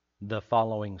The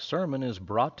following sermon is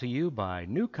brought to you by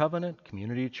New Covenant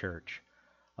Community Church,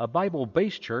 a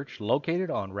Bible-based church located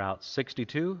on Route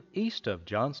 62 east of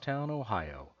Johnstown,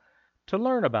 Ohio. To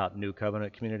learn about New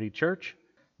Covenant Community Church,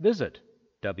 visit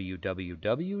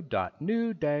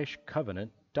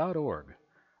www.new-covenant.org.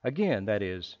 Again, that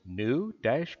is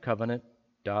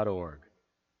new-covenant.org.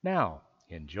 Now,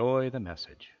 enjoy the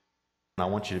message. I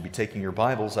want you to be taking your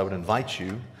Bibles. I would invite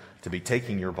you to be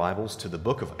taking your Bibles to the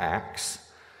book of Acts,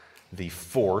 the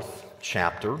 4th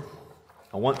chapter.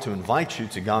 I want to invite you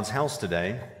to God's house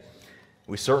today.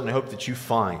 We certainly hope that you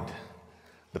find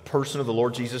the person of the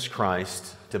Lord Jesus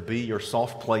Christ to be your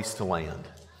soft place to land,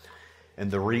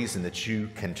 and the reason that you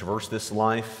can traverse this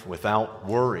life without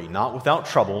worry, not without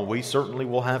trouble. We certainly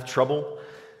will have trouble,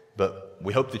 but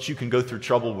we hope that you can go through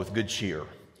trouble with good cheer,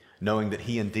 knowing that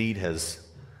He indeed has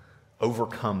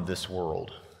overcome this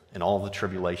world and all the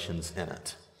tribulations in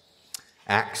it.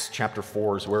 Acts chapter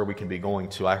 4 is where we can be going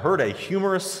to. I heard a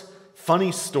humorous,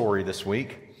 funny story this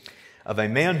week of a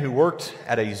man who worked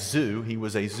at a zoo. He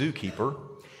was a zookeeper,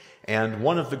 and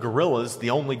one of the gorillas,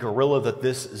 the only gorilla that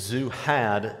this zoo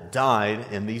had, died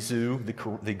in the zoo,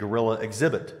 the gorilla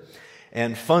exhibit.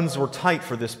 And funds were tight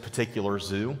for this particular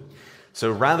zoo.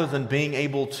 So rather than being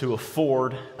able to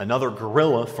afford another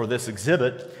gorilla for this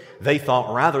exhibit, they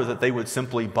thought rather that they would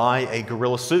simply buy a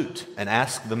gorilla suit and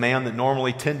ask the man that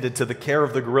normally tended to the care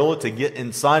of the gorilla to get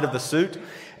inside of the suit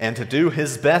and to do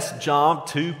his best job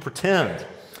to pretend.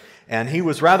 And he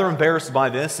was rather embarrassed by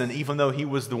this, and even though he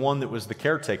was the one that was the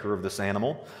caretaker of this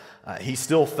animal, he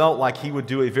still felt like he would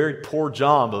do a very poor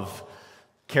job of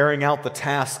carrying out the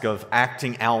task of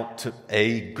acting out to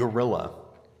a gorilla.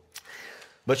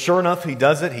 But sure enough, he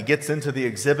does it. He gets into the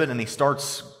exhibit and he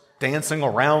starts dancing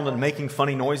around and making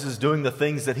funny noises, doing the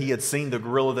things that he had seen the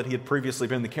gorilla that he had previously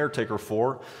been the caretaker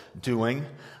for doing.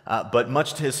 But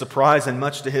much to his surprise and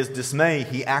much to his dismay,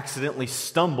 he accidentally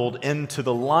stumbled into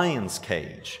the lion's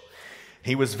cage.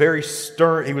 He was very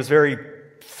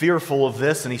fearful of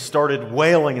this, and he started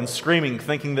wailing and screaming,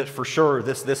 thinking that for sure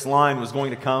this lion was going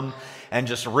to come and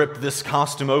just rip this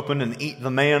costume open and eat the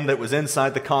man that was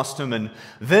inside the costume. And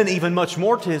then, even much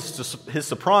more to his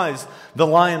surprise, the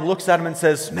lion looks at him and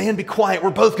says, "Man, be quiet. We're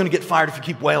both going to get fired if you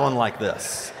keep wailing like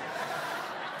this."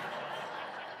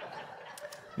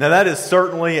 Now, that is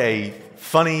certainly a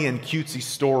funny and cutesy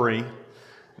story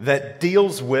that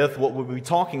deals with what we'll be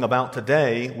talking about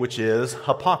today, which is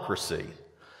hypocrisy,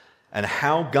 and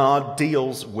how God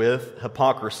deals with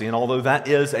hypocrisy. And although that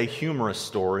is a humorous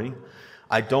story,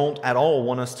 I don't at all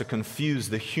want us to confuse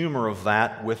the humor of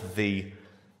that with the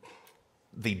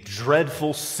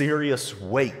dreadful, serious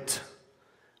weight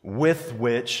with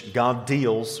which God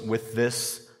deals with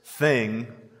this thing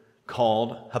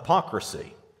called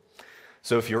hypocrisy.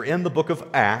 So if you're in the book of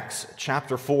Acts,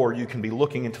 chapter 4, you can be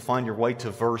looking and to find your way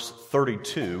to verse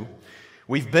 32.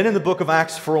 We've been in the book of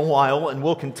Acts for a while, and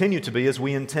will continue to be, as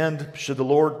we intend, should the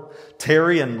Lord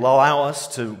tarry and allow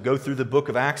us to go through the book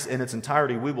of Acts in its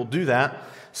entirety. We will do that,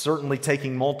 certainly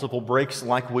taking multiple breaks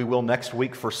like we will next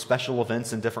week for special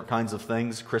events and different kinds of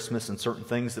things, Christmas and certain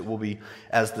things that will be,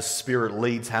 as the Spirit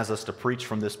leads, has us to preach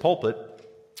from this pulpit.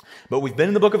 But we've been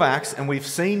in the book of Acts, and we've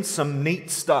seen some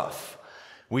neat stuff.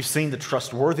 We've seen the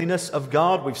trustworthiness of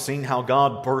God. We've seen how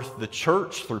God birthed the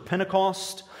church through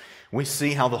Pentecost. We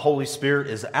see how the Holy Spirit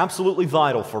is absolutely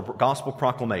vital for gospel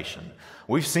proclamation.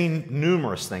 We've seen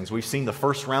numerous things. We've seen the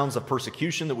first rounds of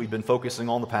persecution that we've been focusing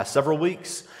on the past several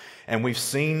weeks. And we've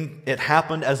seen it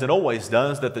happen, as it always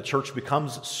does, that the church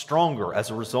becomes stronger as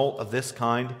a result of this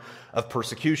kind of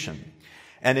persecution.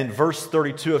 And in verse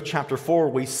 32 of chapter 4,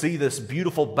 we see this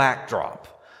beautiful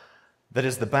backdrop that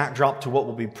is the backdrop to what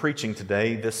we'll be preaching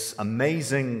today, this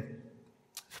amazing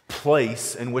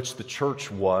place in which the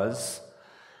church was.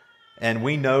 And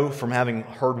we know from having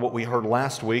heard what we heard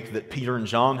last week that Peter and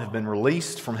John have been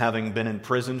released from having been in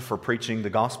prison for preaching the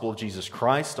gospel of Jesus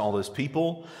Christ, all those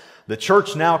people. The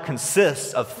church now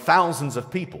consists of thousands of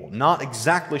people, not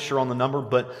exactly sure on the number,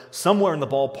 but somewhere in the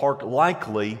ballpark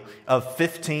likely of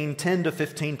 10 to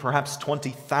 15, perhaps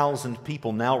 20,000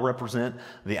 people now represent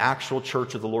the actual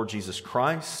church of the Lord Jesus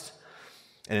Christ.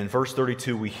 And in verse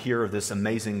 32, we hear of this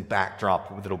amazing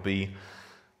backdrop that'll be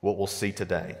what we'll see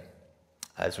today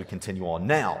as we continue on.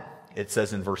 Now, it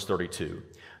says in verse 32,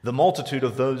 "The multitude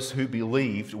of those who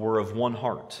believed were of one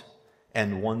heart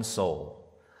and one soul.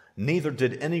 Neither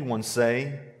did anyone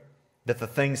say that the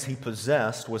things he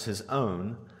possessed was his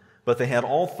own, but they had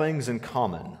all things in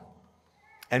common.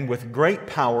 And with great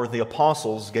power the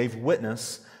apostles gave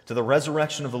witness to the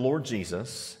resurrection of the Lord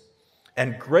Jesus,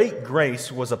 and great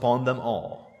grace was upon them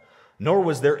all. Nor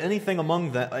was there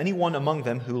anyone among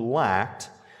them who lacked,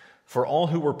 For all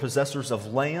who were possessors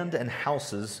of land and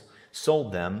houses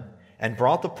sold them, and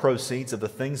brought the proceeds of the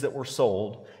things that were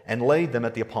sold, and laid them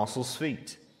at the apostles'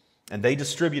 feet. And they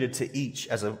distributed to each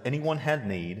as anyone had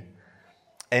need.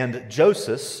 And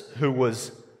Joseph, who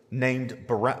was named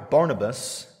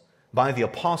Barnabas by the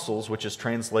apostles, which is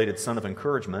translated son of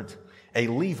encouragement, a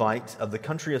Levite of the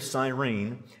country of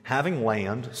Cyrene, having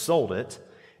land, sold it,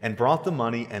 and brought the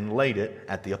money and laid it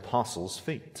at the apostles'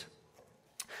 feet.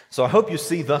 So I hope you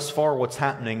see thus far what's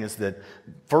happening is that,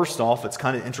 first off, it's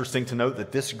kind of interesting to note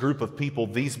that this group of people,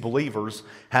 these believers,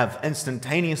 have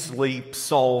instantaneously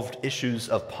solved issues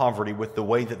of poverty with the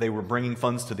way that they were bringing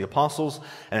funds to the apostles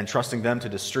and entrusting them to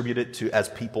distribute it to as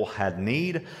people had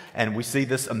need. And we see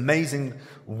this amazing,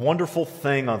 wonderful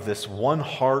thing of this one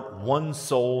heart, one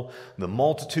soul, the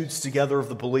multitudes together of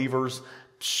the believers,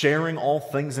 sharing all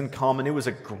things in common. It was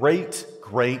a great,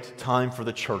 great time for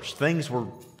the church. Things were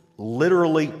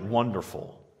literally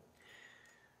wonderful.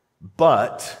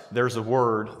 But there's a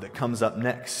word that comes up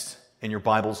next in your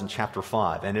Bibles in chapter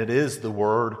 5, and it is the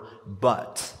word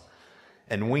but.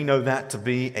 And we know that to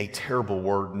be a terrible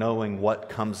word, knowing what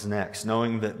comes next,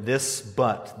 knowing that this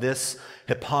but, this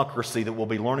hypocrisy that we'll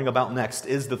be learning about next,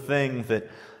 is the thing that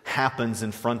happens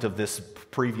in front of this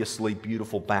previously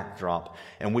beautiful backdrop.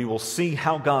 And we will see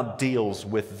how God deals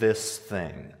with this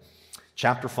thing.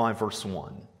 Chapter 5, verse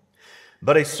 1.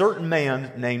 But a certain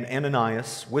man named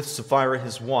Ananias, with Sapphira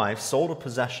his wife, sold a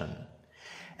possession,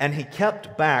 and he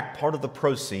kept back part of the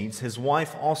proceeds, his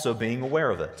wife also being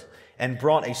aware of it, and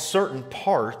brought a certain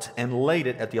part and laid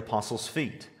it at the apostles'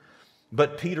 feet.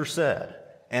 But Peter said,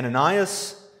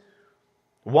 Ananias,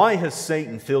 why has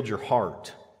Satan filled your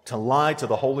heart to lie to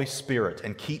the Holy Spirit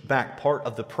and keep back part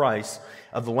of the price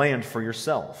of the land for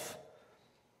yourself?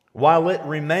 While it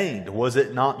remained, was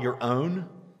it not your own?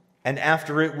 And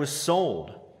after it was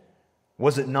sold,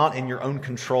 was it not in your own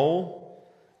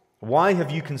control? Why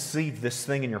have you conceived this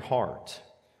thing in your heart?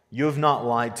 You have not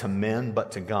lied to men,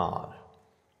 but to God.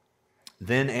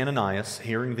 Then Ananias,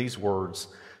 hearing these words,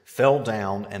 fell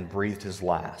down and breathed his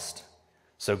last.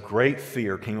 So great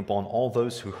fear came upon all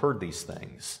those who heard these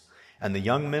things. And the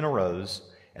young men arose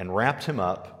and wrapped him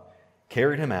up,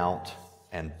 carried him out,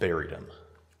 and buried him.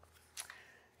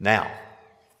 Now,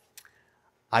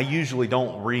 I usually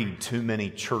don't read too many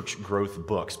church growth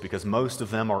books because most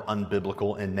of them are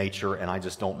unbiblical in nature, and I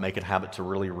just don't make it a habit to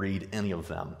really read any of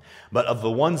them. But of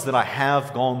the ones that I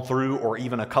have gone through, or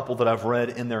even a couple that I've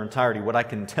read in their entirety, what I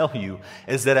can tell you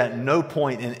is that at no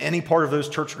point in any part of those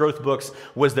church growth books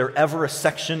was there ever a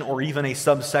section or even a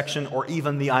subsection or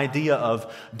even the idea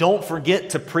of, don't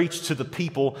forget to preach to the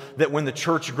people that when the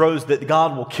church grows that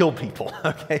God will kill people.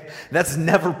 Okay, that's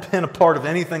never been a part of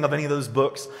anything of any of those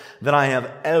books that I have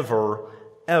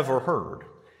ever heard.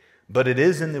 But it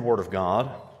is in the Word of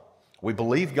God. We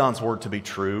believe God's Word to be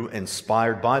true,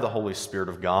 inspired by the Holy Spirit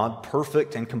of God,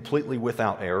 perfect and completely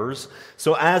without errors.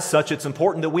 So as such, it's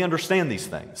important that we understand these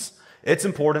things. It's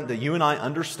important that you and I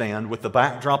understand, with the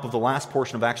backdrop of the last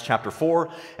portion of Acts chapter 4,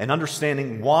 and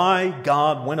understanding why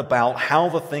God went about, how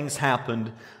the things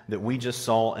happened that we just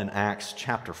saw in Acts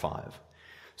chapter 5.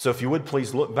 So if you would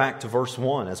please look back to verse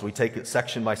 1 as we take it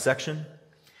section by section,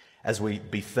 as we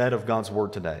be fed of God's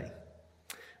Word today.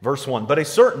 Verse 1, But a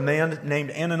certain man named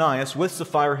Ananias, with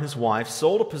Sapphira his wife,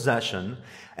 sold a possession,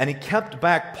 and he kept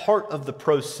back part of the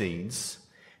proceeds,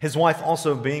 his wife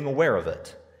also being aware of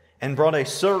it, and brought a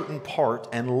certain part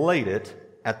and laid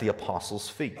it at the apostles'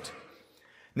 feet.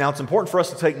 Now, it's important for us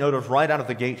to take note of right out of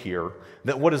the gate here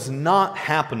that what is not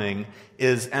happening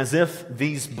is as if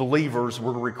these believers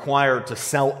were required to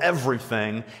sell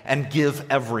everything and give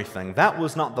everything. That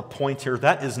was not the point here.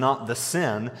 That is not the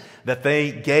sin, that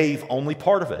they gave only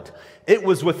part of it. It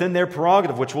was within their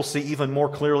prerogative, which we'll see even more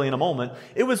clearly in a moment.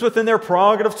 It was within their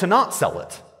prerogative to not sell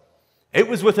it. It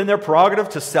was within their prerogative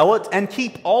to sell it and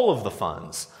keep all of the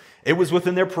funds. It was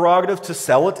within their prerogative to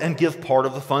sell it and give part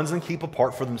of the funds and keep a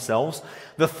part for themselves.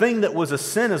 The thing that was a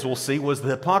sin, as we'll see, was the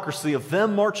hypocrisy of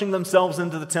them marching themselves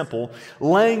into the temple,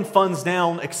 laying funds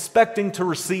down, expecting to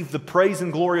receive the praise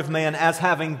and glory of man as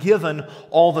having given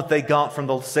all that they got from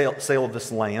the sale of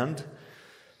this land.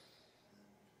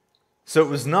 So it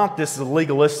was not this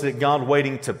legalistic God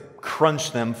waiting to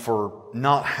crunch them for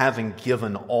not having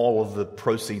given all of the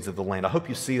proceeds of the land. I hope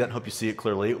you see that and hope you see it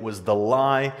clearly. It was the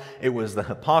lie, it was the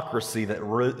hypocrisy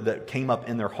that came up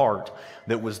in their heart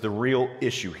that was the real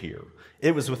issue here.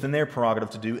 It was within their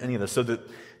prerogative to do any of this. So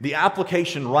the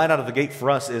application right out of the gate for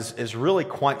us is really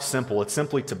quite simple. It's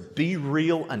simply to be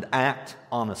real and act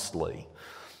honestly.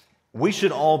 We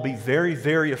should all be very,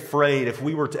 very afraid if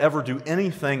we were to ever do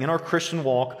anything in our Christian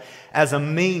walk as a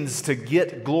means to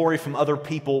get glory from other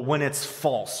people when it's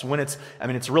false, when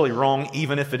it's really wrong,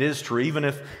 even if it is true. Even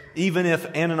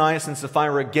if Ananias and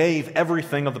Sapphira gave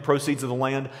everything of the proceeds of the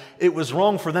land, it was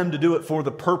wrong for them to do it for the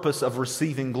purpose of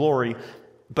receiving glory,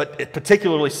 but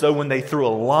particularly so when they threw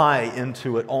a lie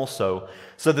into it also.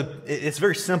 So it's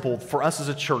very simple for us as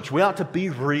a church. We ought to be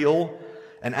real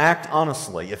and act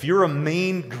honestly. If you're a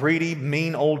mean, greedy,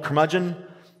 mean old curmudgeon,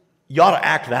 you ought to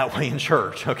act that way in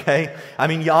church, okay?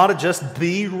 You ought to just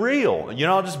be real. You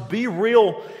know, just be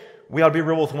real. We ought to be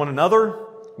real with one another,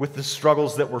 with the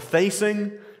struggles that we're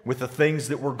facing, with the things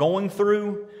that we're going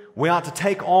through. We ought to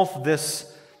take off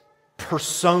this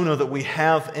persona that we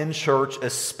have in church,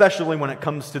 especially when it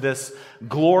comes to this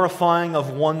glorifying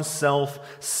of oneself,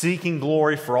 seeking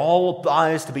glory for all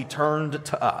eyes to be turned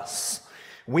to us.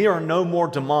 We are no more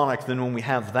demonic than when we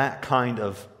have that kind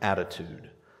of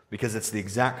attitude, because it's the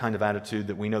exact kind of attitude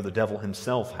that we know the devil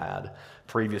himself had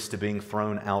previous to being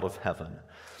thrown out of heaven.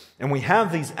 And we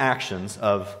have these actions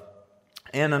of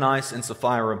Ananias and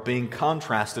Sapphira being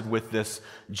contrasted with this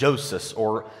Joseph,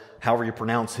 or however you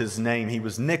pronounce his name. He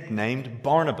was nicknamed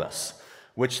Barnabas,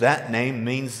 which that name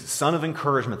means son of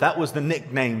encouragement. That was the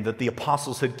nickname that the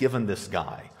apostles had given this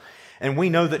guy. And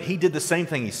we know that he did the same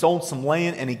thing. He sold some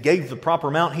land and he gave the proper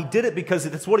amount. He did it because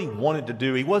it's what he wanted to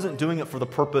do. He wasn't doing it for the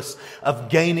purpose of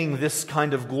gaining this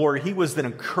kind of glory. He was an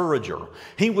encourager.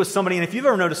 He was somebody, and if you've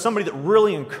ever noticed somebody that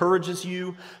really encourages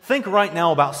you, think right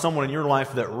now about someone in your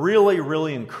life that really,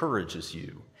 really encourages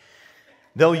you.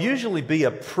 They'll usually be a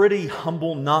pretty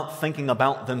humble, not thinking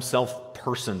about themselves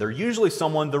person. They're usually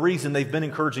someone, the reason they've been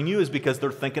encouraging you is because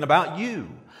they're thinking about you.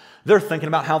 They're thinking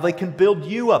about how they can build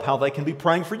you up, how they can be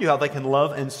praying for you, how they can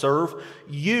love and serve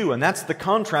you. And that's the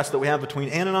contrast that we have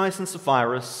between Ananias and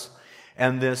Sapphira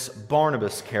and this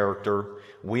Barnabas character.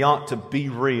 We ought to be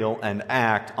real and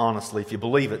act honestly. If you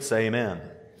believe it, say amen.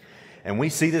 And we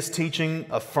see this teaching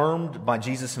affirmed by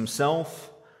Jesus himself.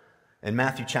 In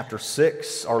Matthew chapter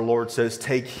 6, our Lord says,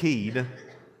 "Take heed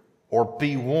or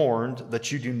be warned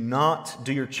that you do not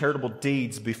do your charitable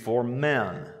deeds before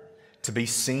men, to be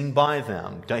seen by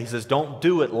them." He says, don't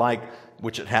do it like,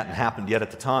 which it hadn't happened yet at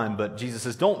the time, but Jesus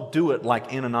says, don't do it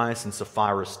like Ananias and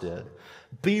Sapphira did.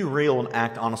 Be real and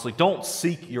act honestly. Don't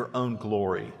seek your own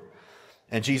glory.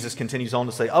 And Jesus continues on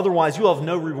to say, "Otherwise you will have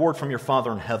no reward from your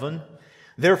Father in heaven.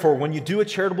 Therefore, when you do a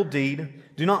charitable deed,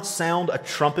 do not sound a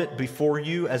trumpet before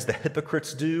you as the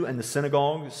hypocrites do in the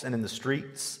synagogues and in the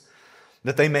streets,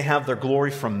 that they may have their glory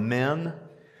from men.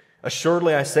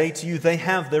 Assuredly, I say to you, they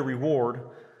have their reward.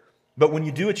 But when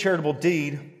you do a charitable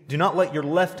deed, do not let your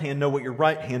left hand know what your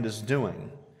right hand is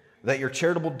doing, that your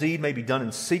charitable deed may be done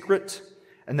in secret,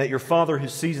 and that your Father who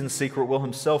sees in secret will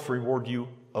himself reward you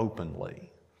openly."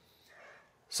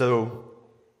 So,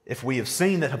 if we have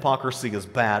seen that hypocrisy is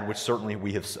bad, which certainly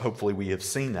hopefully we have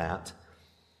seen that,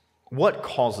 what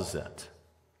causes it?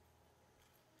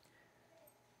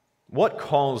 What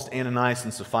caused Ananias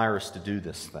and Sapphira to do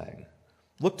this thing?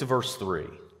 Look to verse 3.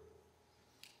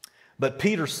 "But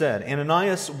Peter said,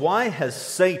 'Ananias, why has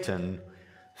Satan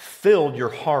filled your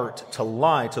heart to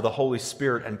lie to the Holy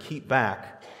Spirit and keep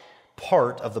back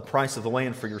part of the price of the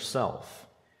land for yourself?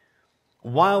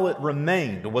 While it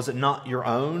remained, was it not your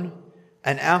own?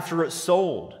 And after it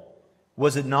sold,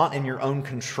 was it not in your own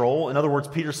control?'" In other words,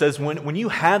 Peter says, when you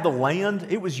had the land,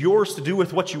 it was yours to do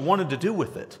with what you wanted to do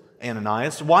with it,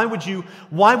 Ananias. Why would you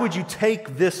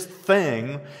take this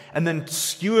thing and then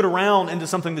skew it around into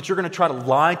something that you're going to try to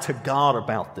lie to God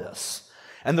about this?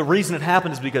 And the reason it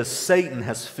happened is because Satan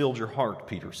has filled your heart,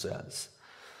 Peter says.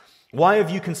 "Why have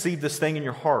you conceived this thing in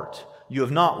your heart? You have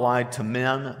not lied to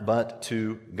men, but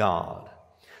to God."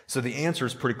 So the answer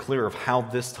is pretty clear of how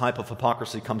this type of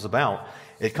hypocrisy comes about.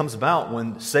 It comes about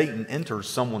when Satan enters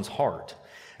someone's heart.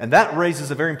 And that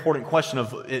raises a very important question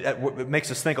it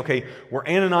makes us think, okay, were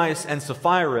Ananias and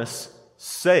Sapphira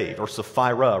saved? Or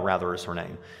Sapphira, rather, is her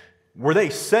name. Were they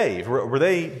saved? Were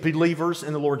they believers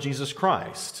in the Lord Jesus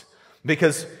Christ?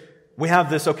 Because we have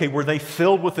this, okay, were they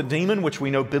filled with a demon, which we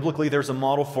know biblically there's a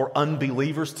model for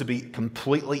unbelievers to be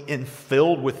completely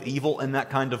infilled with evil in that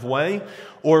kind of way?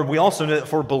 Or we also know that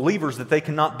for believers that they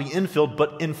cannot be infilled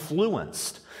but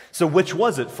influenced. So which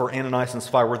was it for Ananias and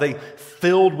Sapphira? Were they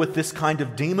filled with this kind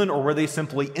of demon, or were they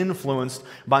simply influenced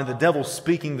by the devil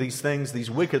speaking these things,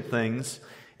 these wicked things,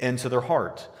 into their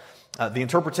heart? The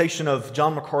interpretation of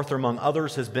John MacArthur, among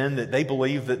others, has been that they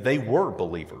believe that they were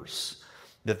believers,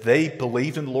 that they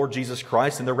believed in the Lord Jesus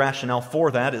Christ, and their rationale for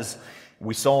that is,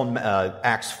 we saw in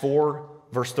Acts 4,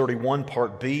 verse 31,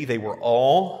 part B, they were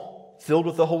all filled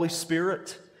with the Holy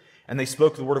Spirit, and they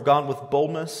spoke the word of God with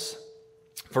boldness.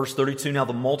 Verse 32, now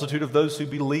the multitude of those who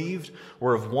believed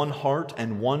were of one heart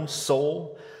and one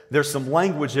soul. There's some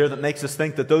language there that makes us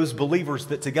think that those believers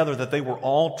that together, that they were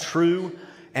all true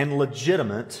and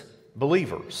legitimate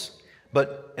believers.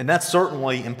 And that's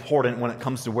certainly important when it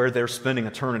comes to where they're spending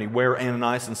eternity, where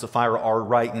Ananias and Sapphira are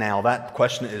right now. That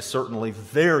question is certainly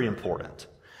very important.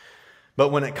 But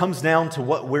when it comes down to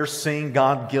what we're seeing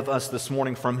God give us this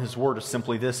morning from His Word, is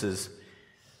simply this: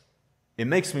 it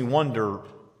makes me wonder,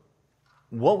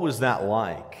 what was that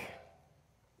like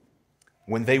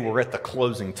when they were at the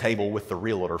closing table with the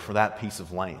realtor for that piece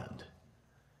of land?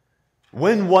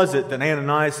 When was it that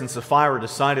Ananias and Sapphira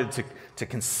decided to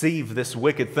conceive this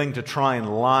wicked thing to try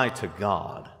and lie to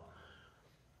God?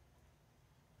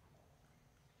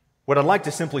 What I'd like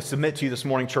to simply submit to you this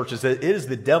morning, church, is that it is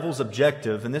the devil's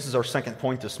objective, and this is our second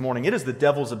point this morning, it is the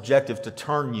devil's objective to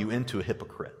turn you into a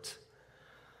hypocrite.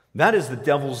 That is the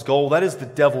devil's goal. That is the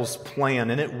devil's plan.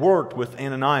 And it worked with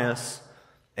Ananias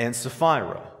and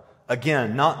Sapphira.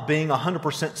 Again, not being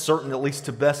 100% certain, at least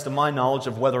to best of my knowledge,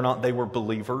 of whether or not they were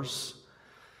believers.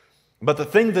 But the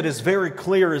thing that is very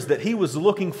clear is that he was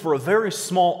looking for a very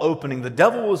small opening. The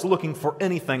devil was looking for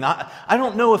anything. I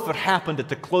don't know if it happened at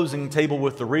the closing table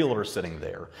with the realtor sitting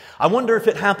there. I wonder if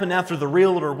it happened after the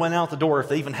realtor went out the door, if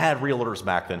they even had realtors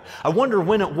back then. I wonder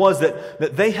when it was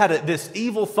that they had this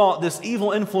evil thought, this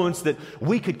evil influence that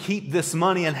we could keep this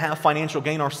money and have financial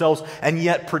gain ourselves and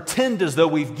yet pretend as though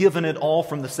we've given it all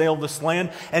from the sale of this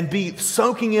land and be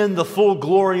soaking in the full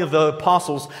glory of the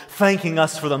apostles, thanking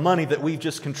us for the money that we've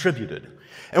just contributed.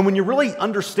 And when you really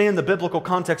understand the biblical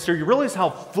context here, you realize how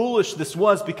foolish this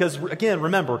was because, again,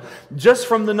 remember, just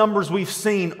from the numbers we've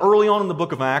seen early on in the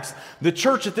book of Acts, the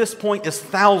church at this point is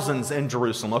thousands in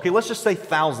Jerusalem. Okay, let's just say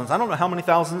thousands. I don't know how many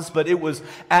thousands, but it was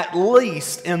at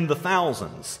least in the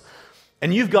thousands.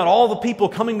 And you've got all the people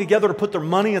coming together to put their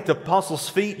money at the apostles'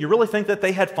 feet. You really think that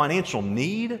they had financial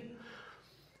need?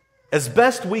 As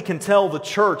best we can tell, the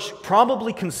church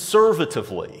probably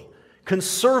conservatively,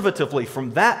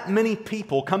 from that many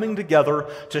people coming together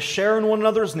to share in one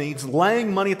another's needs,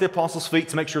 laying money at the apostles' feet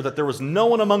to make sure that there was no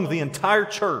one among the entire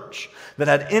church that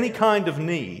had any kind of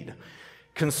need.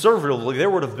 Conservatively, there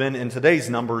would have been, in today's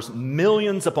numbers,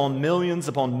 millions upon millions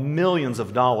upon millions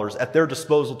of dollars at their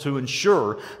disposal to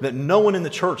ensure that no one in the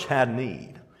church had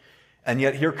need. And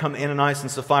yet here come Ananias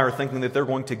and Sapphira thinking that they're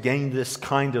going to gain this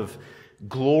kind of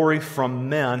glory from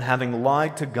men, having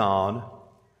lied to God.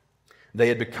 They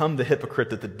had become the hypocrite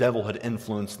that the devil had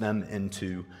influenced them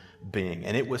into being.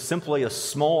 And it was simply a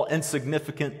small,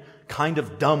 insignificant, kind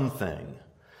of dumb thing.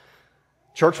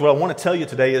 Church, what I want to tell you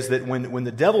today is that when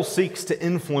the devil seeks to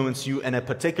influence you in a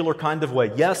particular kind of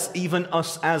way, yes, even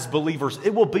us as believers,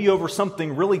 it will be over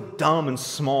something really dumb and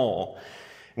small.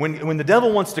 When the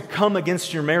devil wants to come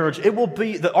against your marriage, it will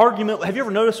be the argument. Have you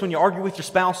ever noticed when you argue with your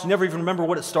spouse, you never even remember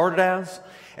what it started as?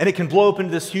 And it can blow up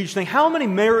into this huge thing. How many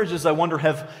marriages, I wonder,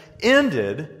 have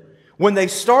ended when they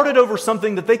started over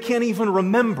something that they can't even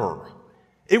remember?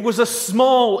 It was a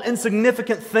small,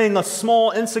 insignificant thing, a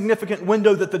small, insignificant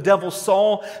window that the devil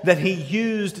saw that he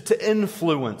used to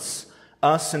influence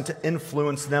us and to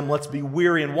influence them. Let's be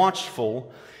weary and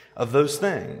watchful of those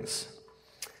things.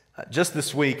 Just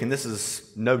this week, and this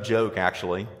is no joke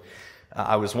actually,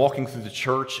 I was walking through the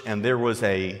church and there was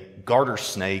a garter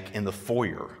snake in the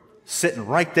foyer, sitting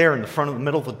right there in the front of the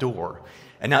middle of the door.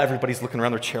 And now everybody's looking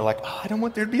around their chair like, I don't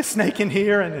want there to be a snake in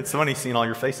here. And it's funny seeing all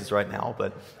your faces right now,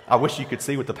 but I wish you could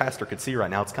see what the pastor could see right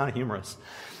now. It's kind of humorous.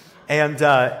 And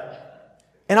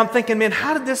I'm thinking, man,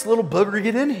 how did this little booger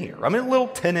get in here? I mean, a little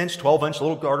 10-inch, 12-inch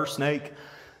little garter snake.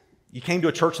 You came to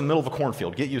a church in the middle of a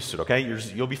cornfield. Get used to it, okay?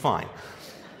 You'll be fine.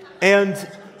 And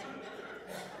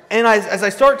as I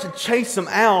start to chase him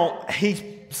out,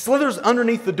 he slithers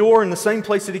underneath the door in the same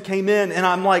place that he came in. And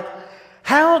I'm like,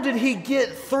 how did he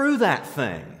get through that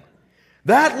thing?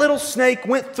 That little snake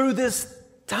went through this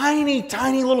tiny,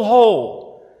 tiny little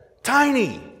hole.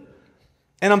 Tiny.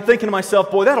 And I'm thinking to myself,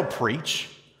 boy, that'll preach.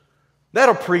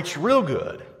 That'll preach real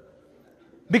good.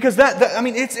 Because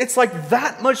it's like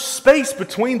that much space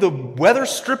between the weather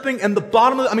stripping and the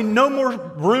bottom of no more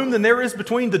room than there is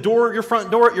between the door, your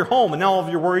front door at your home. And now all of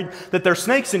you are worried that there's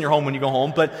snakes in your home when you go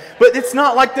home. But it's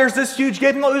not like there's this huge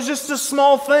gaping hole. It was just a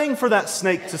small thing for that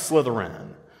snake to slither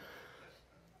in.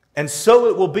 And so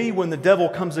it will be when the devil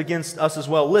comes against us as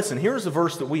well. Listen, here's a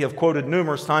verse that we have quoted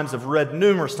numerous times, have read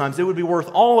numerous times. It would be worth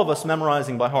all of us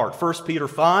memorizing by heart. 1 Peter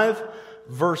 5,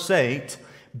 verse 8,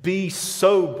 be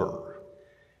sober.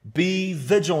 Be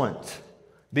vigilant,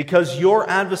 because your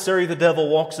adversary the devil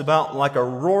walks about like a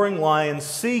roaring lion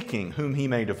seeking whom he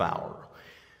may devour.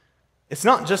 It's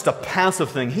not just a passive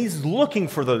thing. He's looking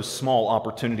for those small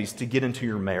opportunities to get into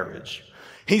your marriage.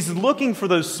 He's looking for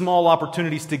those small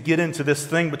opportunities to get into this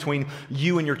thing between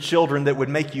you and your children that would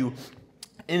make you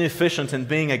inefficient in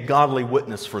being a godly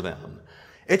witness for them.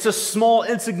 It's a small,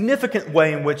 insignificant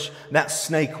way in which that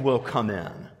snake will come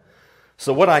in.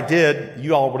 So what I did,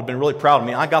 you all would have been really proud of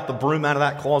me. I got the broom out of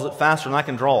that closet faster than I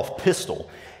can draw a pistol.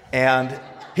 And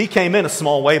he came in a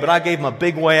small way, but I gave him a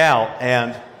big way out.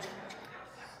 And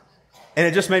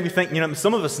it just made me think,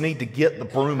 some of us need to get the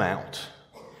broom out.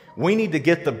 We need to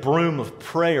get the broom of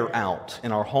prayer out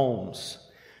in our homes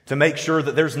to make sure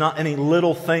that there's not any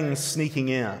little things sneaking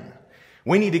in.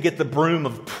 We need to get the broom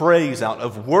of praise out,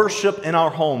 of worship in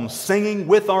our homes, singing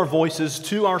with our voices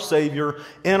to our Savior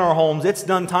in our homes. It's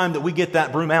done time that we get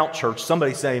that broom out, church.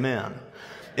 Somebody say amen.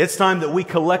 It's time that we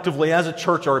collectively as a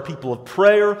church are a people of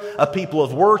prayer, a people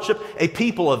of worship, a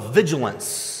people of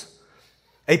vigilance,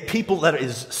 a people that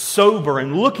is sober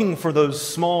and looking for those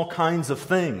small kinds of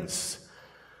things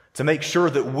to make sure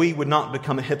that we would not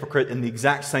become a hypocrite in the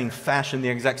exact same fashion, the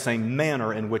exact same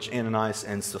manner in which Ananias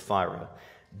and Sapphira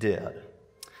did.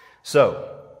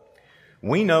 So,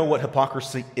 we know what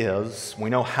hypocrisy is.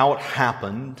 We know how it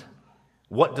happened.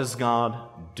 What does God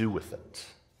do with it?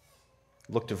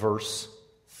 Look to verse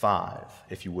 5,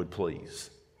 if you would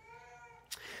please.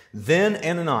 Then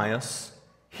Ananias,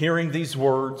 hearing these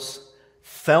words,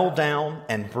 fell down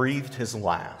and breathed his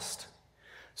last.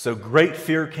 So great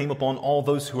fear came upon all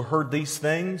those who heard these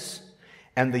things,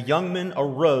 and the young men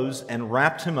arose and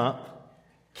wrapped him up,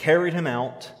 carried him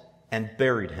out, and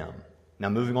buried him. Now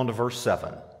moving on to verse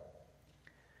 7.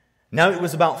 Now it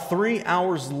was about 3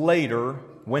 hours later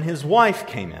when his wife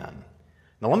came in.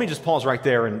 Now let me just pause right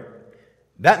there, and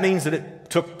that means that it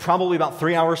took probably about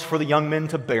 3 hours for the young men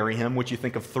to bury him, which you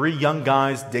think of 3 young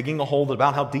guys digging a hole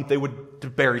about how deep they would to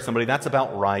bury somebody. That's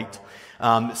about right.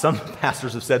 Some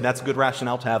pastors have said that's a good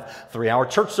rationale to have 3-hour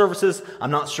church services. I'm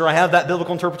not sure I have that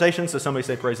biblical interpretation, so somebody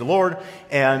say praise the Lord.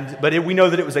 But we know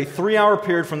that it was a 3-hour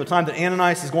period from the time that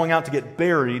Ananias is going out to get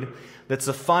buried that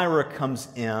Sapphira comes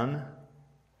in,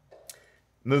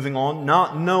 moving on,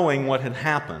 not knowing what had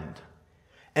happened.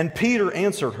 And Peter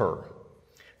answered her,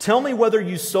 "Tell me whether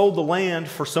you sold the land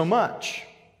for so much."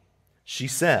 She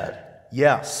said,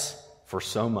 "Yes, for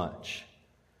so much."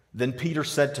 Then Peter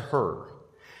said to her,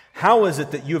 "How is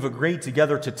it that you have agreed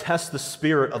together to test the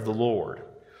Spirit of the Lord?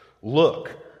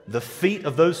 Look, the feet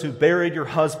of those who buried your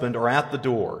husband are at the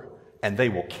door, and they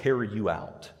will carry you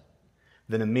out."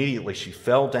 Then immediately she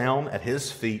fell down at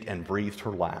his feet and breathed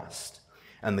her last.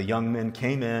 And the young men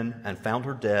came in and found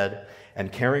her dead,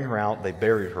 and carrying her out, they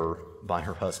buried her by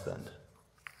her husband.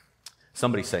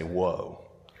 Somebody say, whoa.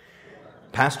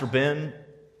 Pastor Ben,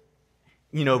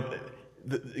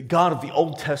 the God of the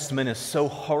Old Testament is so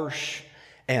harsh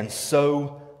and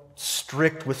so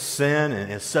strict with sin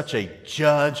and is such a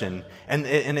judge, and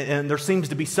there seems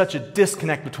to be such a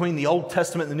disconnect between the Old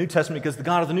Testament and the New Testament because the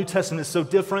God of the New Testament is so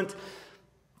different.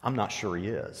 I'm not sure he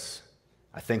is.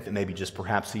 I think that maybe just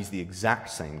perhaps he's the exact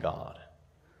same God.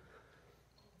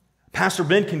 Pastor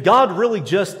Ben, can God really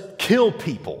just kill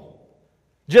people?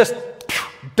 Just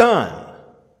done?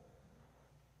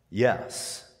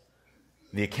 Yes.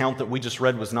 The account that we just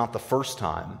read was not the first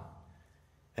time.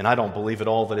 And I don't believe at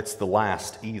all that it's the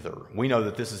last either. We know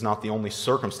that this is not the only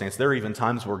circumstance. There are even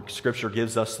times where Scripture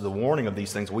gives us the warning of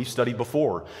these things. We've studied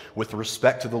before with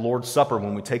respect to the Lord's Supper.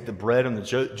 When we take the bread and the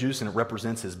juice and it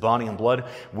represents His body and blood,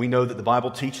 we know that the Bible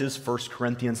teaches, 1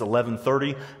 Corinthians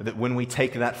 11:30, that when we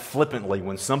take that flippantly,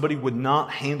 when somebody would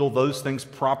not handle those things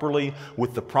properly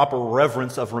with the proper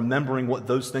reverence of remembering what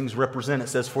those things represent, it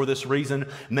says, "For this reason,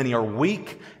 many are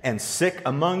weak and sick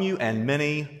among you, and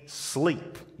many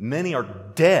sleep." Many are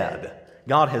dead.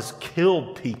 God has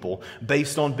killed people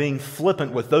based on being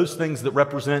flippant with those things that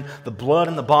represent the blood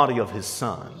and the body of His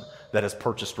Son that has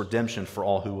purchased redemption for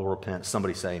all who will repent.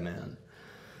 Somebody say amen.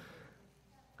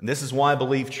 And this is why I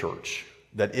believe, church,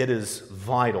 that it is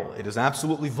vital. It is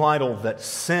absolutely vital that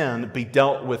sin be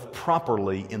dealt with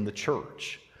properly in the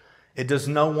church. It does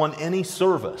no one any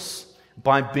service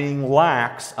by being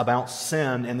lax about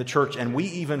sin in the church. And we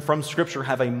even from Scripture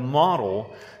have a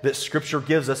model that Scripture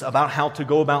gives us about how to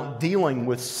go about dealing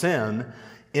with sin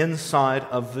inside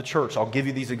of the church. I'll give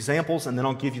you these examples and then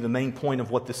I'll give you the main point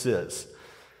of what this is.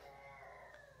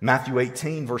 Matthew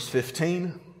 18, verse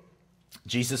 15.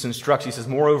 Jesus instructs, he says,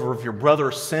 moreover, if your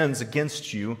brother sins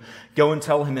against you, go and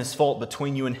tell him his fault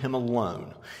between you and him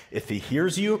alone. If he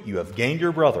hears you, you have gained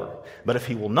your brother. But if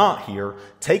he will not hear,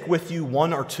 take with you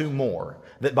one or two more,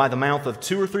 that by the mouth of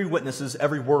 2 or 3 witnesses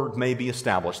every word may be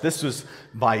established. This was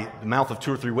by the mouth of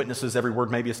 2 or 3 witnesses every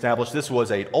word may be established. This was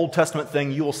an Old Testament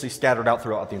thing you will see scattered out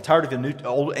throughout the entirety of the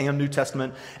Old and New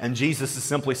Testament. And Jesus is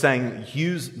simply saying,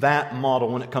 use that model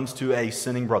when it comes to a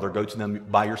sinning brother. Go to them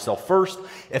by yourself first.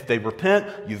 If they repent,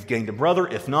 you've gained a brother.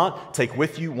 If not, take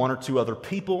with you 1 or 2 other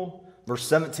people. Verse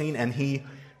 17, and he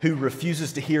who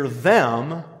refuses to hear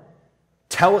them,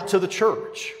 tell it to the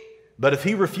church. But if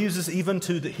he refuses even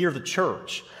to hear the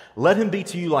church, let him be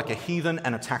to you like a heathen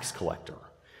and a tax collector.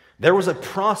 There was a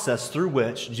process through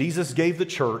which Jesus gave the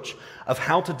church of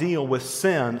how to deal with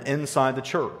sin inside the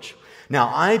church.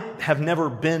 Now, I have never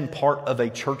been part of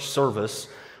a church service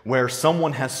where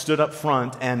someone has stood up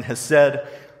front and has said,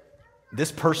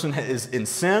 this person is in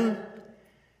sin,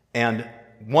 and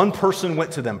one person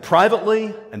went to them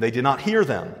privately, and they did not hear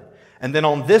them. And then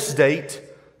on this date,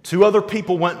 2 other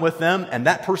people went with them, and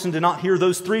that person did not hear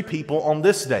those 3 people on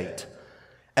this date.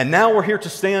 And now we're here to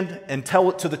stand and tell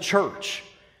it to the church.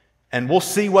 And we'll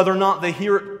see whether or not they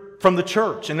hear it from the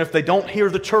church. And if they don't hear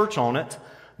the church on it,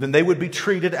 then they would be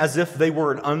treated as if they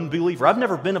were an unbeliever. I've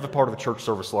never been a part of a church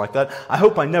service like that. I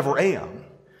hope I never am.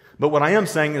 But what I am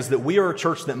saying is that we are a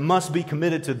church that must be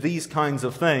committed to these kinds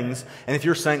of things. And if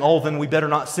you're saying, oh, then we better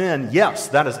not sin, yes,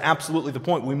 that is absolutely the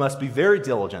point. We must be very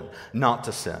diligent not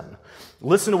to sin.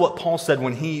 Listen to what Paul said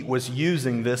when he was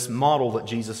using this model that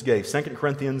Jesus gave. 2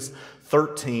 Corinthians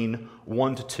 13,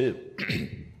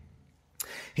 1-2.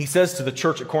 He says to the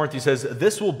church at Corinth, he says,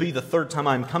 this will be the 3rd time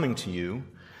I am coming to you.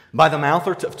 By the mouth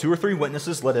of 2 or 3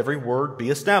 witnesses, let every word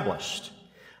be established.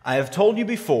 I have told you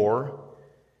before,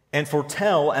 and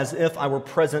foretell as if I were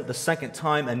present the 2nd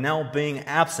time, and now being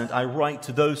absent, I write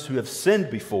to those who have sinned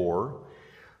before,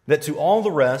 that to all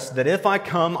the rest, that if I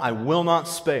come, I will not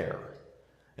spare.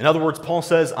 In other words, Paul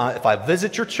says, if I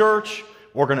visit your church,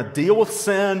 we're going to deal with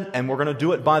sin, and we're going to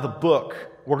do it by the book.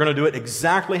 We're going to do it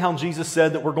exactly how Jesus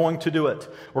said that we're going to do it.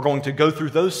 We're going to go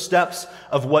through those steps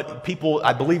of what people,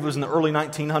 I believe it was in the early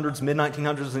 1900s,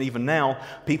 mid-1900s, and even now,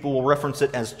 people will reference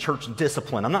it as church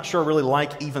discipline. I'm not sure I really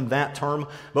like even that term,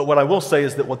 but what I will say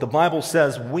is that what the Bible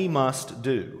says we must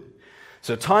do.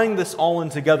 So tying this all in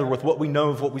together with what we know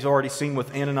of what we've already seen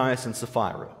with Ananias and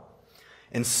Sapphira,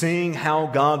 and seeing how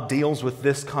God deals with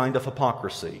this kind of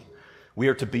hypocrisy, we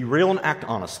are to be real and act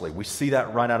honestly. We see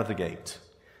that right out of the gate.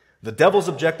 The devil's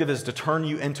objective is to turn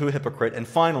you into a hypocrite. And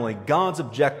finally, God's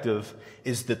objective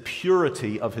is the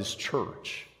purity of His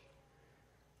church.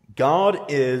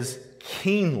 God is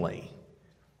keenly,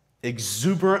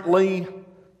 exuberantly,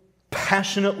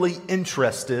 passionately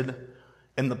interested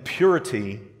in the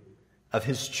purity of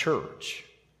His church.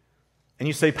 And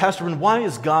you say, Pastor Ben, why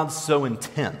is God so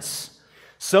intense?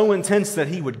 So intense that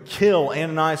He would kill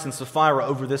Ananias and Sapphira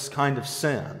over this kind of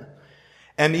sin.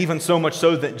 And even so much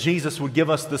so that Jesus would give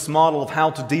us this model of how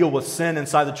to deal with sin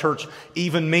inside the church,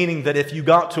 even meaning that if you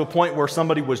got to a point where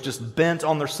somebody was just bent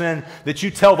on their sin, that you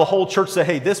tell the whole church, say,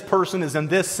 hey, this person is in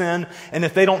this sin, and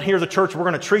if they don't hear the church, we're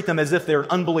going to treat them as if they're an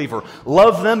unbeliever.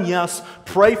 Love them, yes.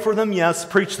 Pray for them, yes.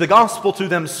 Preach the gospel to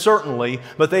them, certainly.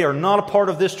 But they are not a part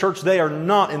of this church. They are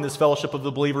not in this fellowship of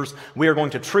the believers. We are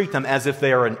going to treat them as if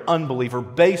they are an unbeliever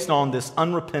based on this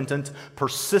unrepentant,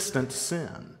 persistent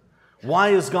sin. Why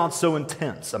is God so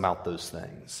intense about those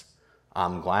things?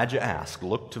 I'm glad you asked.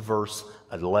 Look to verse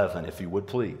 11, if you would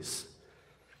please,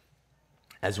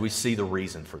 as we see the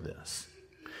reason for this.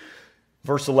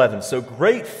 Verse 11, so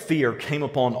great fear came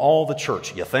upon all the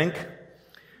church, you think?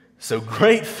 So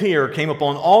great fear came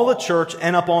upon all the church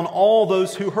and upon all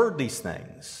those who heard these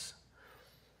things.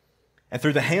 And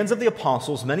through the hands of the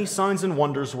apostles, many signs and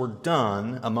wonders were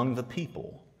done among the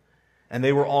people. And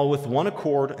they were all with one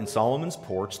accord in Solomon's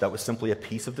porch. That was simply a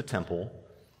piece of the temple.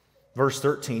 Verse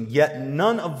 13, yet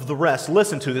none of the rest,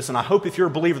 listen to this, and I hope if you're a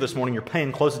believer this morning, you're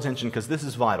paying close attention because this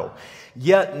is vital.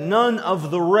 Yet none of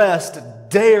the rest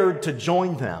dared to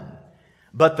join them,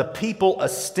 but the people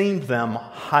esteemed them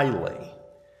highly.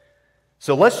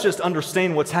 So let's just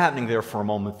understand what's happening there for a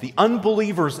moment. The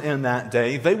unbelievers in that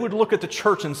day, they would look at the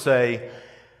church and say,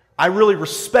 I really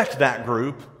respect that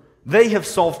group. They have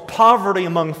solved poverty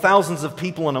among thousands of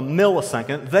people in a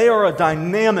millisecond. They are a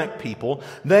dynamic people.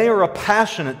 They are a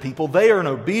passionate people. They are an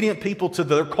obedient people to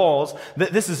their cause.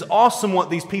 This is awesome what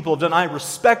these people have done. I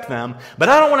respect them, but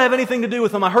I don't want to have anything to do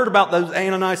with them. I heard about those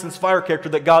Ananias and Sapphira character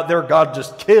that their God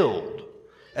just killed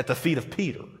at the feet of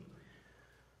Peter.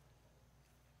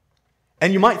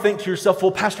 And you might think to yourself,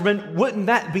 well, Pastor Ben, wouldn't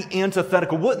that be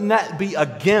antithetical? Wouldn't that be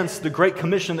against the great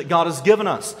commission that God has given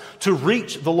us to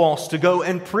reach the lost, to go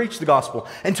and preach the gospel?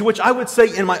 And to which I would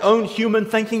say in my own human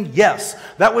thinking, yes,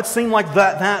 that would seem like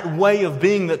that way of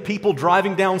being that people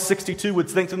driving down 62 would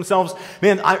think to themselves,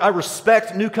 man, I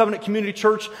respect New Covenant Community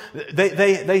Church.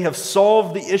 They have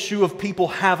solved the issue of people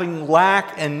having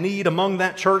lack and need among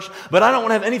that church, but I don't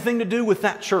want to have anything to do with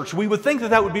that church. We would think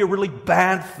that would be a really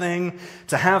bad thing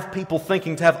to have people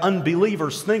thinking, to have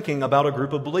unbelievers thinking about a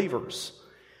group of believers.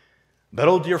 But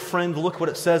oh dear friend, look what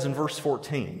it says in verse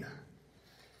 14.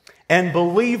 And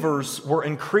believers were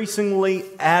increasingly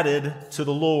added to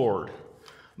the Lord.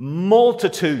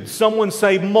 Multitudes, someone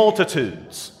say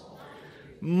multitudes.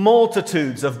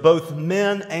 Multitudes of both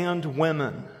men and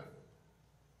women,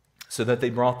 so that they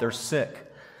brought their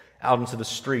sick out into the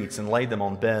streets and laid them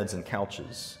on beds and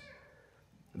couches,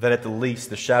 that at the least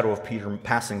the shadow of Peter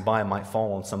passing by might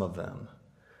fall on some of them.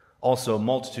 Also a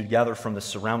multitude gathered from the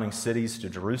surrounding cities to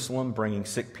Jerusalem, bringing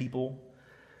sick people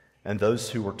and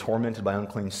those who were tormented by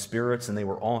unclean spirits, and they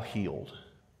were all healed.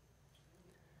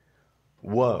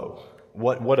 Whoa,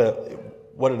 what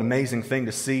an amazing thing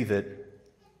to see that,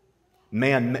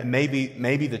 man,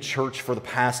 maybe the church for the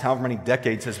past however many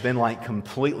decades has been like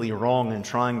completely wrong and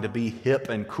trying to be hip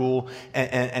and cool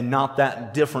and not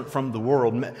that different from the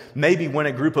world. Maybe when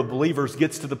a group of believers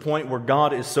gets to the point where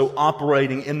God is so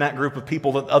operating in that group of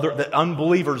people that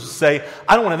unbelievers say,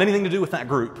 I don't want to have anything to do with that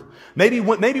group. Maybe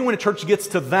when a church gets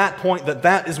to that point,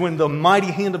 that is when the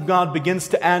mighty hand of God begins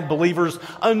to add believers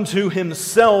unto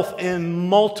Himself in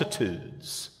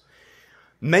multitudes.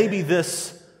 Maybe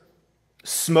this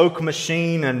smoke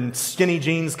machine and skinny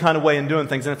jeans kind of way in doing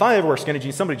things. And if I ever wear skinny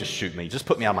jeans, somebody just shoot me. Just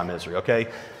put me out of my misery, okay?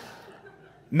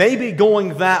 Maybe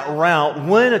going that route,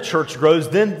 when a church grows,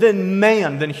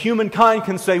 then humankind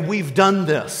can say, we've done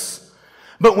this.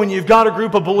 But when you've got a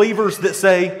group of believers that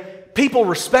say, people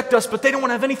respect us, but they don't want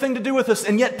to have anything to do with us,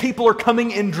 and yet people are coming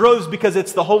in droves because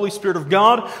it's the Holy Spirit of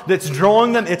God that's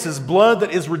drawing them. It's His blood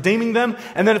that is redeeming them.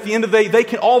 And then at the end of the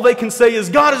day, all they can say is,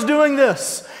 God is doing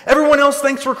this. Everyone else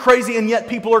thinks we're crazy, and yet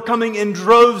people are coming in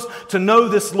droves to know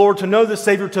this Lord, to know this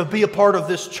Savior, to be a part of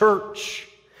this church.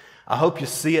 I hope you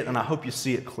see it, and I hope you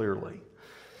see it clearly.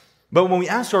 But when we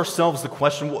ask ourselves the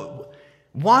question,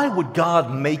 why would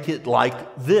God make it like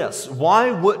this? Why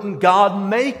wouldn't God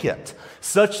make it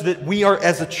such that we are,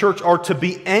 as a church, are to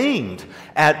be aimed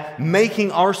at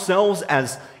making ourselves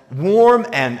as warm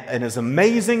and as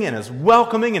amazing and as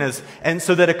welcoming and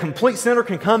so that a complete sinner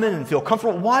can come in and feel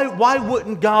comfortable? Why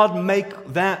wouldn't God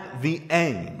make that the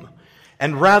aim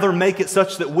and rather make it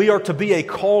such that we are to be a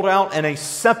called out and a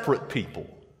separate people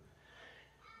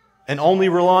and only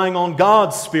relying on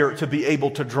God's Spirit to be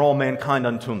able to draw mankind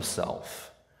unto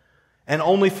Himself, and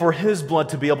only for His blood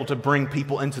to be able to bring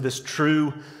people into this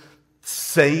true,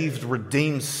 saved,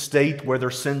 redeemed state where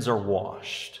their sins are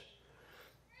washed?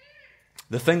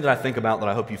 The thing that I think about, that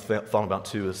I hope you've thought about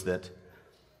too, is that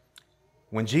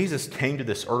when Jesus came to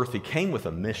this earth, He came with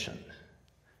a mission.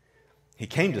 He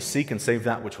came to seek and save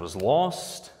that which was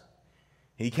lost.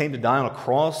 He came to die on a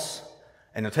cross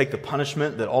and to take the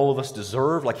punishment that all of us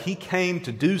deserve. Like, He came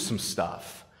to do some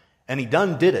stuff. And He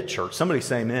done did it, church. Somebody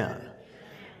say amen.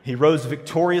 He rose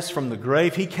victorious from the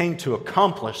grave. He came to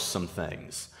accomplish some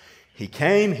things. He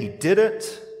came, He did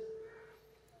it.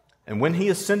 And when He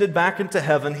ascended back into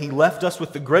heaven, He left us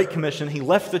with the Great Commission. He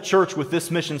left the church with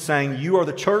this mission saying, you are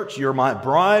the church, you're my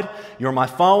bride, you're my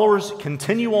followers.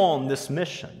 Continue on this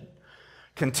mission.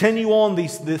 Continue on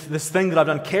this thing that I've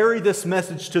done. Carry this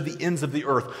message to the ends of the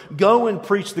earth. Go and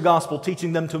preach the gospel,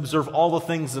 teaching them to observe all the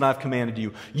things that I've commanded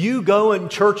you. You go in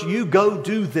church, you go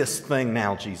do this thing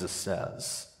now, Jesus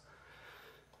says.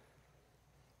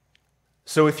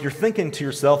 So if you're thinking to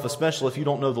yourself, especially if you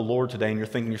don't know the Lord today, and you're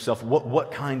thinking to yourself,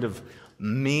 what kind of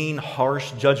mean,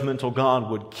 harsh, judgmental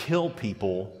God would kill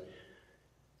people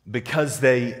because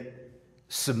they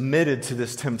submitted to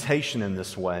this temptation in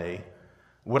this way?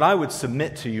 What I would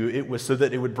submit to you, it was so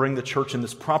that it would bring the church in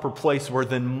this proper place where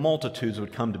then multitudes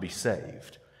would come to be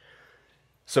saved.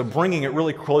 So bringing it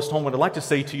really close to home, what I'd like to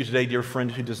say to you today, dear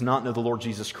friend who does not know the Lord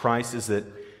Jesus Christ, is that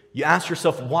you ask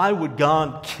yourself, why would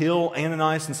God kill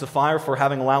Ananias and Sapphira for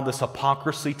having allowed this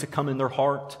hypocrisy to come in their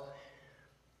heart?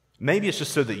 Maybe it's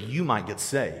just so that you might get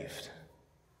saved.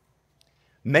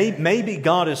 Maybe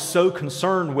God is so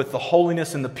concerned with the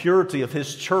holiness and the purity of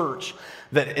His church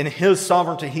That in His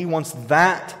sovereignty, He wants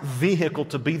that vehicle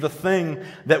to be the thing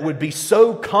that would be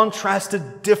so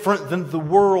contrasted different than the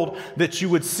world that you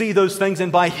would see those things. And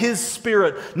by His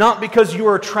Spirit, not because you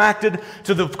are attracted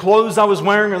to the clothes I was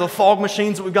wearing or the fog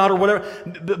machines that we got or whatever,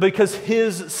 but because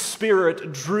His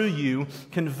Spirit drew you,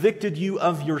 convicted you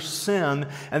of your sin,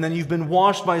 and then you've been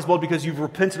washed by His blood because you've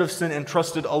repented of sin and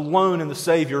trusted alone in the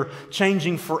Savior,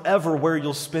 changing forever where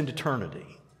you'll spend eternity.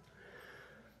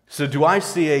 So do I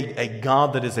see a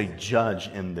God that is a judge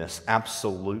in this?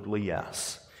 Absolutely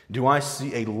yes. Do I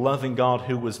see a loving God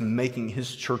who was making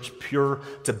His church pure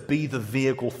to be the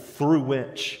vehicle through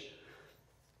which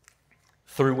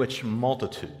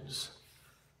multitudes?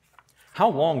 How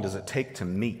long does it take to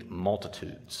meet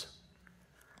multitudes?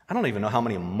 I don't even know how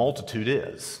many a multitude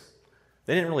is.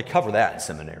 They didn't really cover that in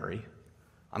seminary.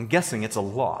 I'm guessing it's a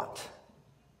lot.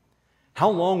 How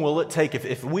long will it take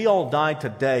if we all died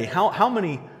today?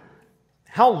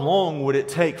 How long would it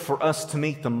take for us to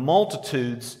meet the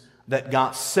multitudes that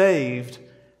got saved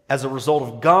as a result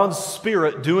of God's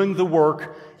Spirit doing the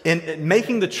work in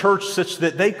making the church such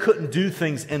that they couldn't do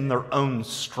things in their own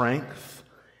strength,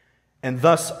 and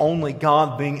thus only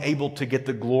God being able to get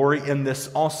the glory in this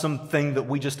awesome thing that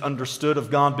we just understood of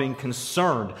God being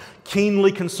concerned,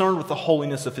 keenly concerned with the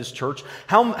holiness of His church?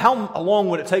 How long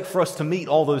would it take for us to meet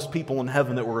all those people in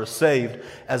heaven that were saved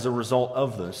as a result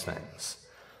of those things?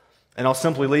 And I'll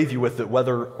simply leave you with that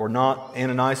whether or not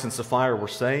Ananias and Sapphira were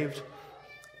saved,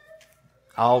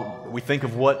 we think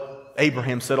of what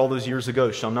Abraham said all those years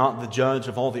ago, shall not the judge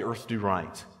of all the earth do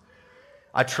right?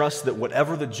 I trust that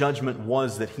whatever the judgment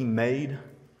was that he made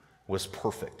was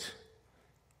perfect.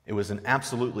 It was an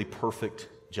absolutely perfect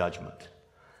judgment.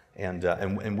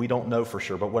 And we don't know for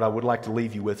sure, but what I would like to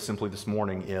leave you with simply this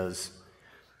morning is,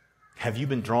 have you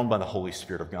been drawn by the Holy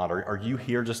Spirit of God? Are you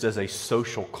here just as a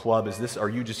social club? Are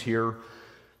you just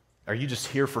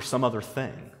here for some other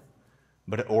thing?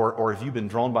 Or have you been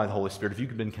drawn by the Holy Spirit? Have you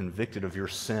been convicted of your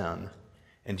sin?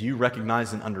 And do you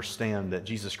recognize and understand that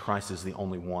Jesus Christ is the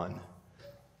only one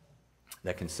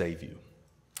that can save you?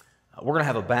 We're going to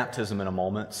have a baptism in a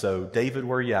moment. So David,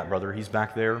 where are you at, brother? He's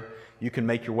back there. You can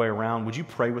make your way around. Would you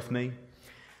pray with me?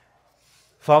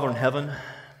 Father in heaven,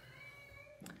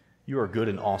 You are good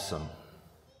and awesome.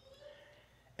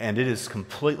 And it is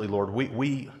completely, Lord,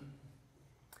 we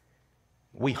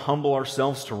humble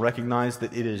ourselves to recognize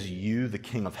that it is You, the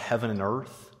King of heaven and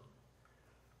earth,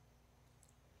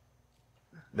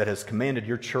 that has commanded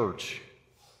Your church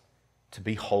to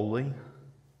be holy.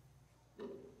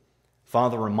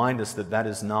 Father, remind us that that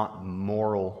is not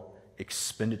moral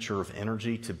expenditure of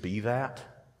energy to be that,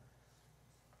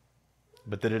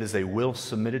 but that it is a will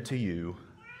submitted to You,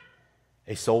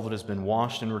 a soul that has been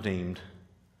washed and redeemed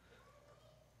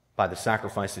by the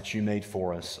sacrifice that You made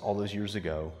for us all those years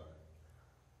ago,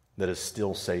 that is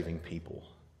still saving people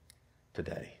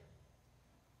today.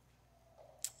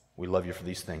 We love You for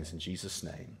these things in Jesus'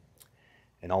 name.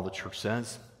 And all the church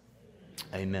says,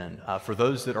 amen. For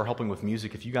those that are helping with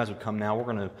music, if you guys would come now, we're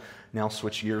going to now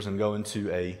switch gears and go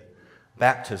into a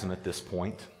baptism at this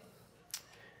point.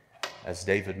 As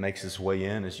David makes his way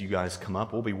in, as you guys come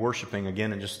up, we'll be worshiping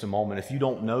again in just a moment. If you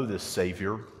don't know this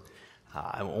Savior,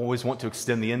 I always want to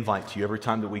extend the invite to you every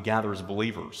time that we gather as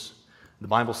believers. The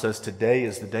Bible says today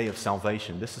is the day of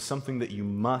salvation. This is something that you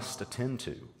must attend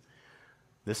to.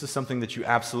 This is something that you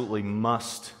absolutely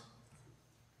must.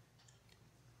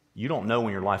 You don't know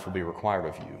when your life will be required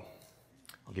of you.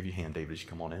 I'll give you a hand, David, as you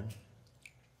come on in.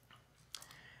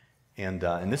 And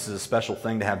this is a special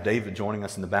thing to have David joining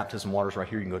us in the baptism waters right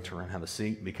here. You can go turn and have a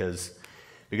seat because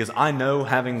I know,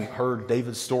 having heard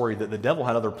David's story, that the devil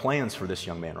had other plans for this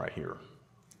young man right here.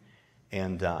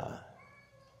 And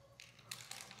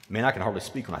man, I can hardly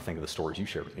speak when I think of the stories you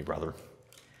shared with me, brother.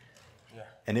 Yeah.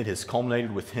 And it has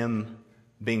culminated with him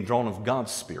being drawn of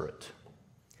God's Spirit.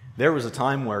 There was a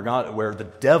time where the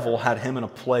devil had him in a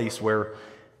place where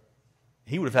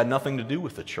he would have had nothing to do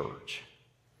with the church.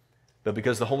 But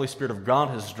because the Holy Spirit of God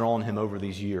has drawn him over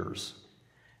these years,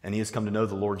 and he has come to know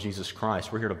the Lord Jesus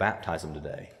Christ, we're here to baptize him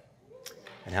today.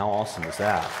 And how awesome is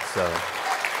that? So,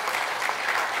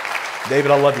 David,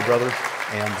 I love you, brother.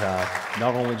 And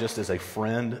not only just as a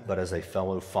friend, but as a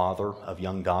fellow father of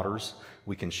young daughters,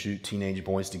 we can shoot teenage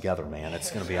boys together, man. It's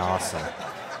going to be awesome.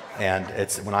 And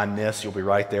when I miss, you'll be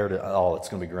right there it's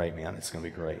going to be great, man. It's going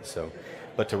to be great. So,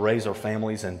 but to raise our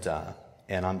families, and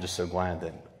I'm just so glad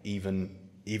that even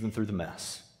through the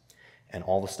mess and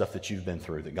all the stuff that you've been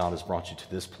through, that God has brought you to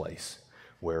this place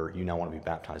where you now want to be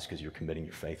baptized because you're committing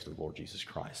your faith to the Lord Jesus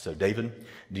Christ. So, David,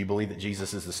 do you believe that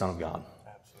Jesus is the Son of God?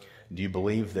 Absolutely. Do you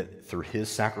believe that through his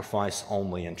sacrifice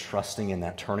only and trusting in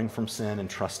that, turning from sin and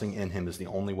trusting in him is the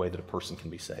only way that a person can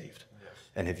be saved? Yes.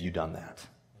 And have you done that?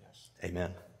 Yes.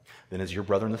 Amen. Then as your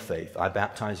brother in the faith, I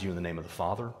baptize you in the name of the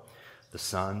Father, the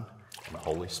Son, and the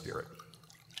Holy Spirit.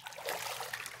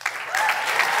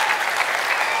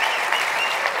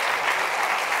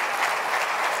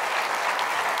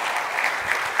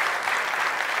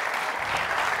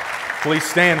 Please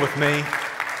stand with me.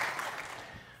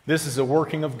 This is a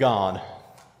working of God,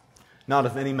 not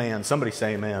of any man. Somebody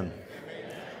say amen.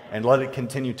 And let it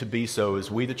continue to be so as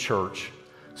we, the church,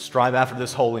 strive after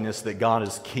this holiness that God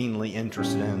is keenly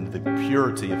interested in, the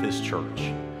purity of his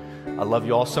church. I love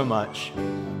you all so much.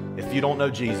 If you don't know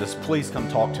Jesus, please come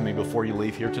talk to me before you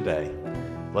leave here today.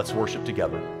 Let's worship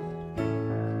together.